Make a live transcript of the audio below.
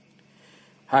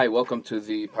Hi, welcome to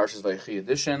the Parshas Vayechi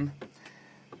edition.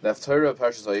 The Haftarah of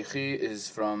Parshas Vayechi is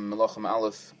from Melachim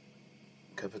Aleph,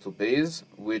 Kapitel Beis,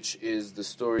 which is the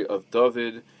story of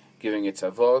David giving a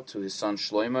tzavah to his son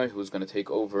Shlomo, who is going to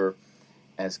take over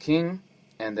as king,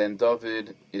 and then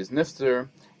David is nifter,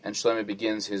 and Shlomo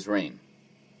begins his reign.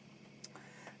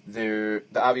 The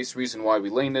obvious reason why we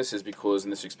learn this is because in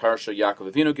this week's Parsha, Yaakov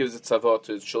Avinu gives a tzavah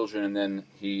to his children, and then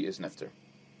he is nifter.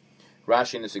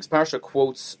 Rashi in this week's Parsha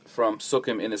quotes from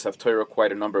Sukkim in this Haftarah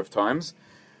quite a number of times.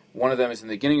 One of them is in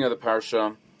the beginning of the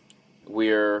Parsha,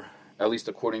 where, at least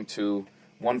according to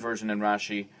one version in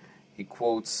Rashi, he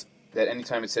quotes that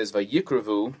anytime it says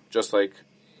Vayikrevu, just like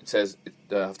it says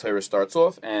the Haftarah starts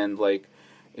off, and like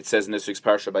it says in this week's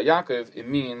Parsha by Yaakov, it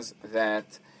means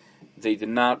that they did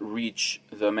not reach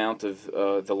the amount of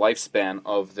the lifespan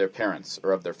of their parents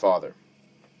or of their father.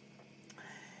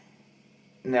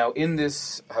 Now, in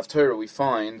this Haftarah, we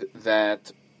find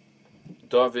that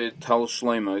David tells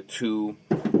Shlomo to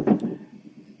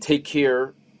take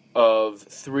care of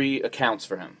three accounts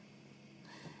for him.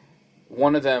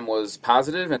 One of them was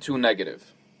positive and two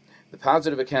negative. The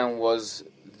positive account was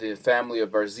the family of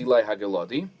Barzillai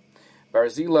Hagiladi.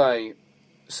 Barzillai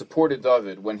supported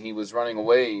David when he was running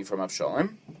away from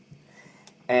Avshalom,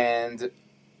 and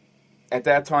at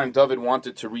that time David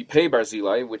wanted to repay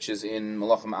Barzillai, which is in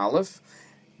Melachim Aleph.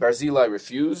 Barzillai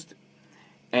refused,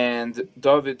 and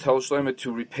David tells Shlomo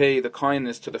to repay the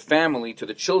kindness to the family, to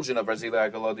the children of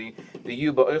Barzillai Hagiladi.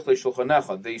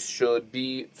 They should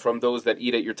be from those that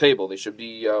eat at your table. They should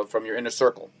be from your inner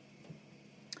circle.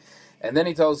 And then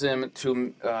he tells him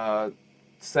to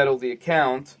settle the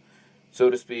account,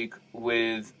 so to speak,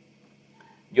 with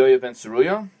Yoav ben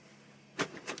Tzeruya,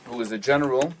 who is a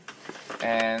general,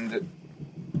 and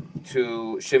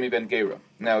to Shimi ben Gera.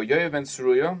 Now, Yoav ben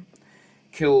Tzeruya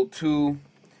killed two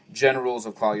generals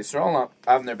of Klal Yisrael,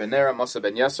 Avner ben Nera, Masa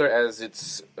ben Yasser, as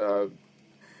it's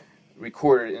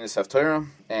recorded in this Haftarah,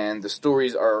 and the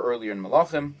stories are earlier in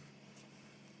Malachim.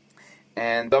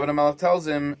 And David HaMelech tells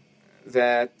him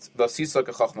that Vasisa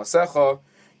kechachmasecha,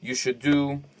 you should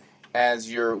do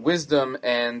as your wisdom,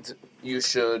 and you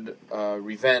should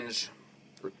revenge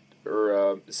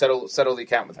or settle the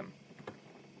account with him.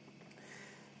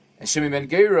 And Shimi ben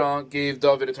Gera gave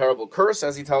David a terrible curse,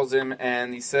 as he tells him,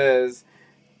 and he says,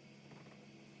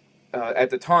 at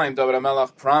the time, David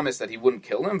HaMelech promised that he wouldn't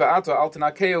kill him.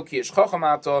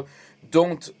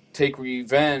 Don't take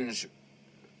revenge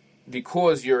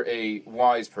because you're a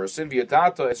wise person. You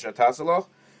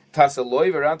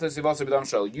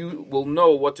will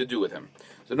know what to do with him.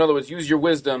 So in other words, use your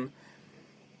wisdom.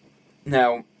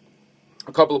 Now,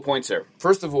 a couple of points here.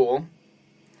 First of all,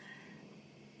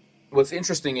 what's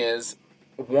interesting is,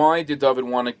 why did David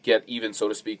want to get even, so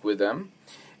to speak, with them?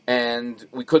 And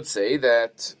we could say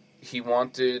that he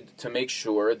wanted to make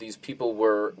sure these people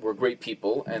were great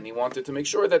people, and he wanted to make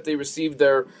sure that they received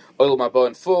their oil mabah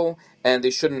in full, and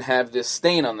they shouldn't have this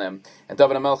stain on them. And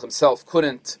David HaMelech himself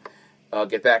couldn't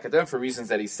get back at them for reasons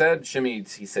that he said. Shimi,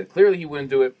 he said clearly he wouldn't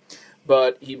do it,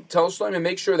 but he tells Shlomo,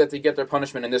 make sure that they get their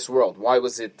punishment in this world. Why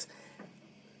was it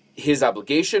his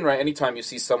obligation, right? Anytime you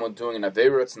see someone doing an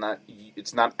Aveira,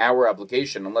 it's not our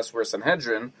obligation, unless we're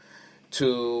Sanhedrin,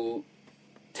 to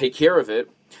take care of it.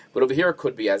 But over here it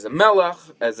could be as a melech,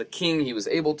 as a king, he was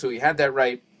able to, he had that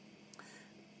right.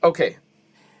 Okay.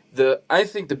 I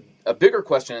think a bigger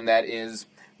question in that is,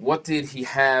 what did he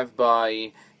have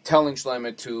by telling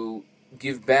Shlomo to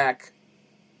give back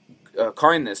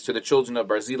kindness to the children of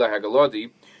Barzillai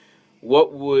Hagiladi?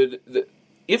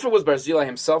 If it was Barzillai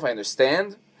himself, I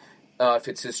understand. If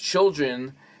it's his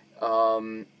children,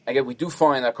 again, we do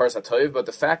find that Karas HaToiv, but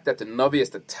the fact that the Navi has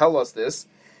to tell us this,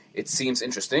 it seems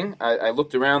interesting. I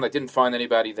looked around, I didn't find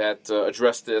anybody that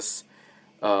addressed this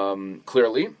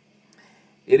clearly.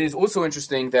 It is also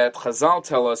interesting that Chazal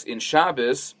tell us in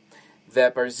Shabbos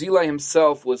that Barzillai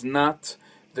himself was not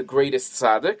the greatest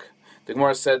tzaddik. The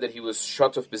Gemara said that he was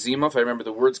Shatuf Bezima, if I remember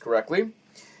the words correctly,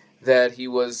 that he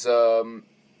was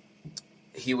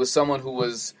someone who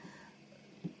was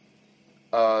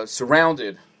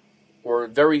surrounded or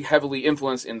very heavily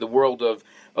influenced in the world of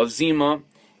Zima,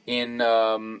 in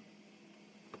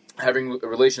having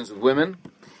relations with women.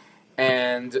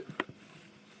 And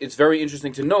it's very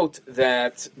interesting to note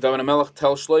that David HaMelech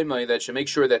tells Shlomo that should make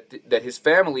sure that his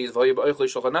family is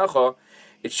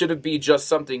it shouldn't be just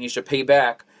something he should pay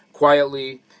back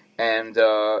quietly and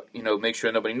make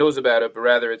sure nobody knows about it, but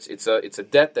rather it's a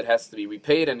debt that has to be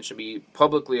repaid, and it should be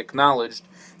publicly acknowledged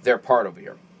their part over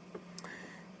here.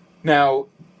 Now,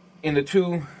 in the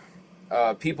two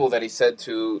people that he said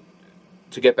to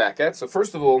get back at, so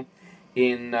first of all,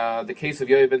 In the case of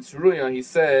Yoav ben Tzeruya, he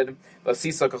said,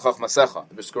 "Vasisa kachach masecha."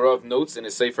 The Briskerov notes in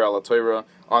his Sefer Al Torah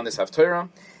on this Haftorah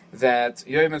that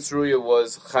Yoav ben Tzeruya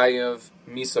was chayav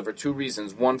misa for two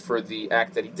reasons: one, for the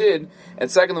act that he did,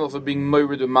 and second of all, for being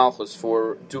moirid malchus,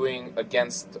 for doing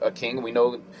against a king. We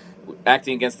know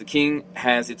acting against the king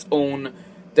has its own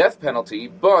death penalty,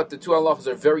 but the two halachas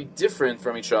are very different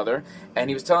from each other. And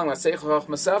he was telling Masechach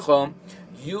Masecha,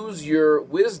 use your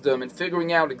wisdom in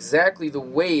figuring out exactly the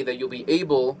way that you'll be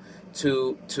able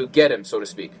to get him, so to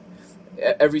speak.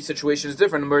 Every situation is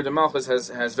different. Murder Malchus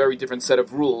has very different set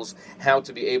of rules how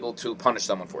to be able to punish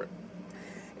someone for it.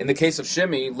 In the case of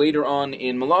Shimi, later on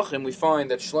in Malachim, we find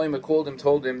that Shlomo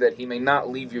told him that he may not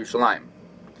leave Yerushalayim.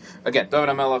 Again, David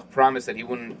HaMelech promised that he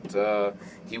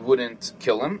wouldn't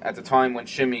kill him at the time when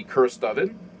Shimi cursed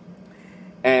David.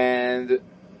 And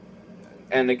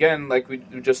again, like we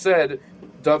just said,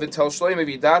 David tells Shlomo,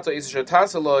 "Vidata is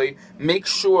make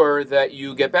sure that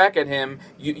you get back at him.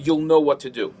 You'll know what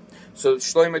to do." So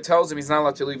Shlomo tells him he's not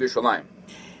allowed to leave Yerushalayim.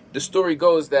 The story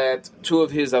goes that two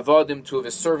of his avadim, two of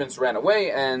his servants, ran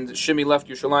away, and Shimi left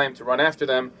Yerushalayim to run after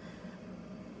them,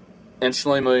 and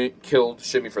Shlomo killed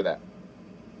Shimi for that.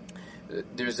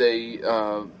 There's a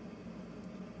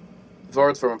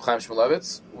vart from Reb Chaim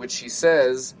Shmulevitz, which he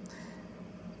says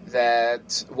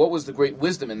that what was the great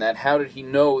wisdom in that? How did he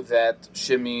know that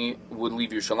Shimi would leave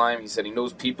Yerushalayim? He said he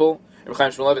knows people. Reb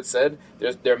Chaim Shmulevitz said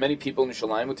there are many people in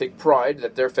Yerushalayim who take pride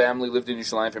that their family lived in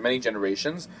Yerushalayim for many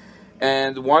generations.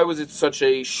 And why was it such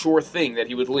a sure thing that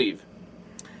he would leave?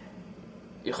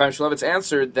 Reb Chaim Shmulevitz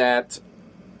answered that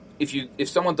if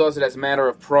someone does it as a matter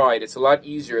of pride, it's a lot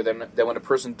easier than when a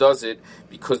person does it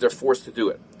because they're forced to do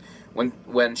it. When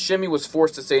Shimi was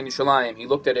forced to stay in Yerushalayim, he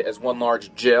looked at it as one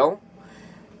large jail,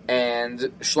 and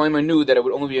Shlomo knew that it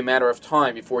would only be a matter of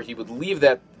time before he would leave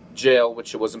that jail,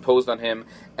 which was imposed on him,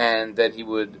 and then he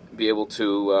would be able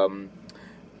to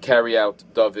carry out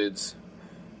David's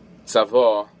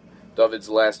tzavah, David's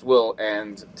last will,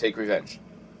 and take revenge.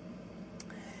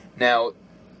 Now,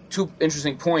 two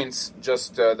interesting points.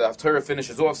 Just the Haftarah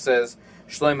finishes off, says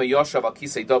Shlomo Yoshav al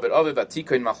Kisei David Aviv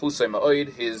Atikoin Machusay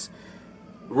Ma'oid. His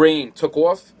reign took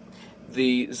off.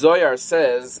 The Zohar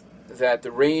says that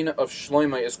the reign of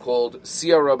Shlomo is called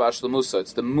Siyara B'Ashlemusa.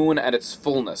 It's the moon at its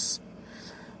fullness.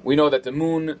 We know that the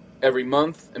moon, every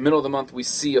month, in the middle of the month, we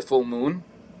see a full moon,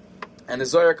 and the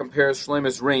Zohar compares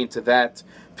Shlomo's reign to that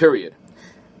period.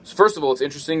 So first of all, it's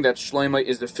interesting that Shlomo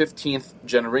is the 15th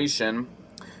generation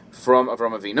from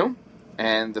Avram Avinu,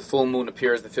 and the full moon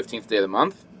appears the 15th day of the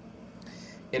month.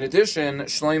 In addition,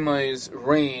 Shlomo's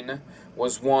reign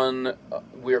was one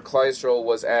where Klal Yisrael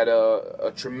was at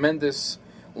a tremendous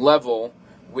level,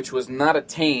 which was not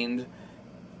attained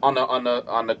on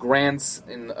a grand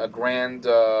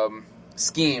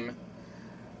scheme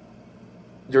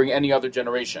during any other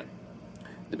generation.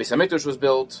 The Beis Hamikdash was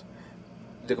built.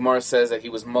 The Gemara says that he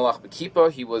was Malach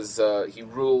B'Kippah. He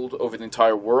ruled over the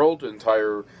entire world, the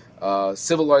entire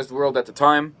civilized world at the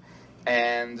time,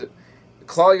 and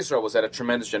Klal Yisrael was at a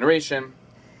tremendous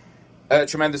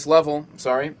level.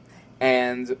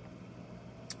 And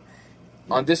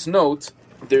on this note,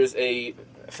 there's a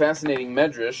fascinating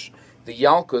medrash. The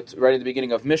Yalkut, right at the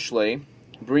beginning of Mishlei,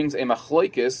 brings a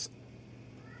machloikis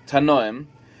tanoim.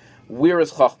 Where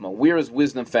is chachma? Where is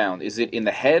wisdom found? Is it in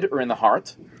the head or in the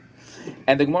heart?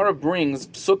 And the Gemara brings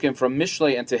psukim from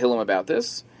Mishlei and Tehillim about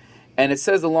this, and it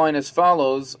says the line as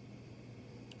follows: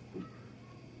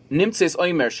 Nimtzes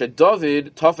oimer she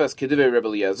David tafas kedivei Rebbe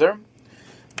Eliezer.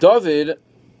 David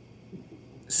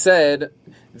said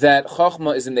that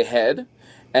chachma is in the head,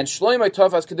 and Shlomo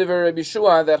tafas kedivei Rebbe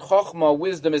Yeshua, that chachma,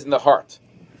 wisdom, is in the heart.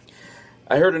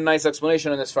 I heard a nice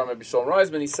explanation on this from Rabbi Shalom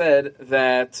Reisman. He said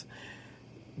that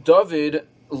David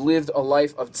lived a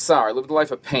life of tsar, lived a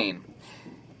life of pain.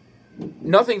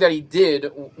 Nothing that he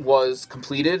did was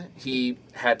completed. He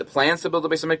had the plans to build the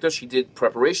Beis HaMikdash. He did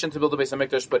preparation to build the Beis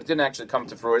HaMikdash, but it didn't actually come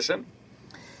to fruition.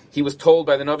 He was told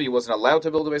by the Navi he wasn't allowed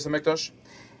to build the Beis HaMikdash.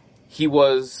 He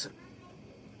was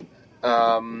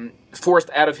forced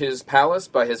out of his palace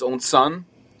by his own son.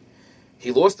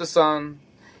 He lost a son.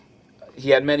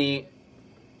 He had many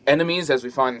enemies, as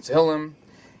we find in Tehillim.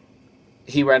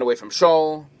 He ran away from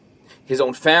Shaul. His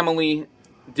own family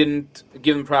didn't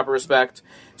give him proper respect.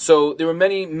 So there were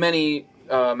many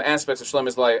aspects of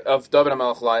Shlomo's life, of David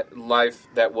HaMelech's life,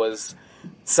 that was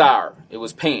tsar. It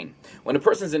was pain. When a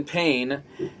person's in pain,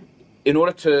 in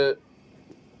order to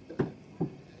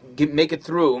make it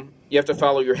through, you have to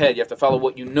follow your head. You have to follow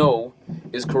what you know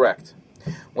is correct.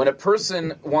 When a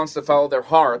person wants to follow their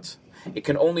heart, it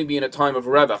can only be in a time of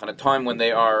revach, in a time when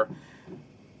they are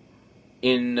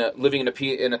living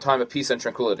in a time of peace and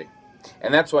tranquility.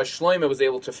 And that's why Shlomo was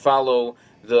able to follow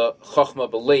the Chochmah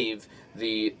Belev,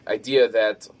 the idea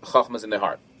that Chochmah is in the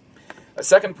heart. A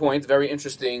second point, very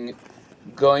interesting,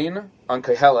 Goin on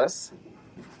Koheles.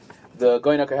 The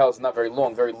Goin on Koheles is not very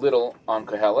long, very little on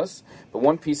Koheles, but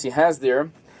one piece he has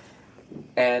there,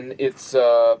 and it's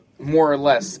more or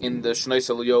less in the Shnois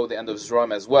Elio, the end of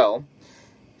Zram as well,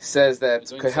 says that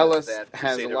Koheles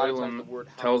has a lot of times the word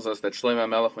tells us that Shlomo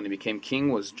HaMelech, when he became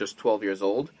king, was just 12 years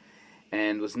old,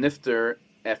 and was nifter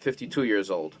at 52 years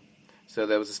old. So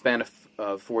there was a span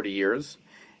of 40 years,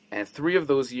 and 3 of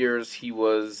those years he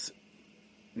was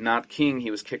not king.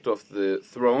 He was kicked off the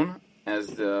throne,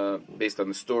 based on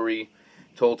the story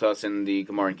told to us in the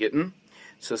Gemara in Gittin.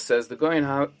 So it says the Goyen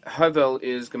Havel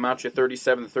is Gematria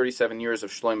 37 years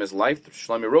of Shlomo's life.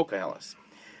 Shlomo wrote Koheles.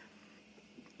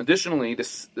 Additionally, the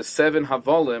 7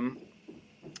 Havalim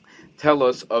tell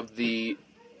us of the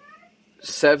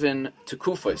 7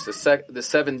 Tekufos, the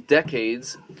 7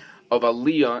 decades of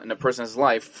Aliyah in a person's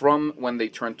life from when they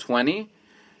turn 20,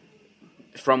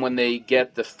 from when they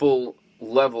get the full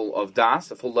level of das,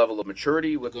 the full level of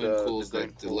maturity, with the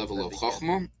level of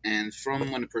Chochmah, and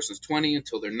from when a person's 20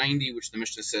 until they're 90, which the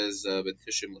Mishnah says,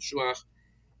 B'tishim l'shuach,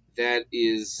 that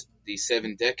is the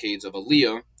 7 decades of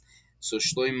Aliyah. So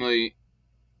Shlomo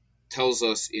tells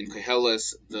us in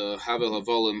Koheles the Havel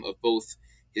Havalim of both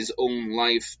his own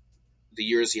life, the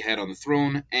years he had on the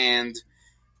throne, and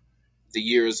the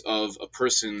years of a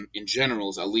person in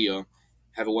general's Aliyah.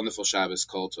 Have a wonderful Shabbos,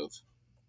 Kol Tov.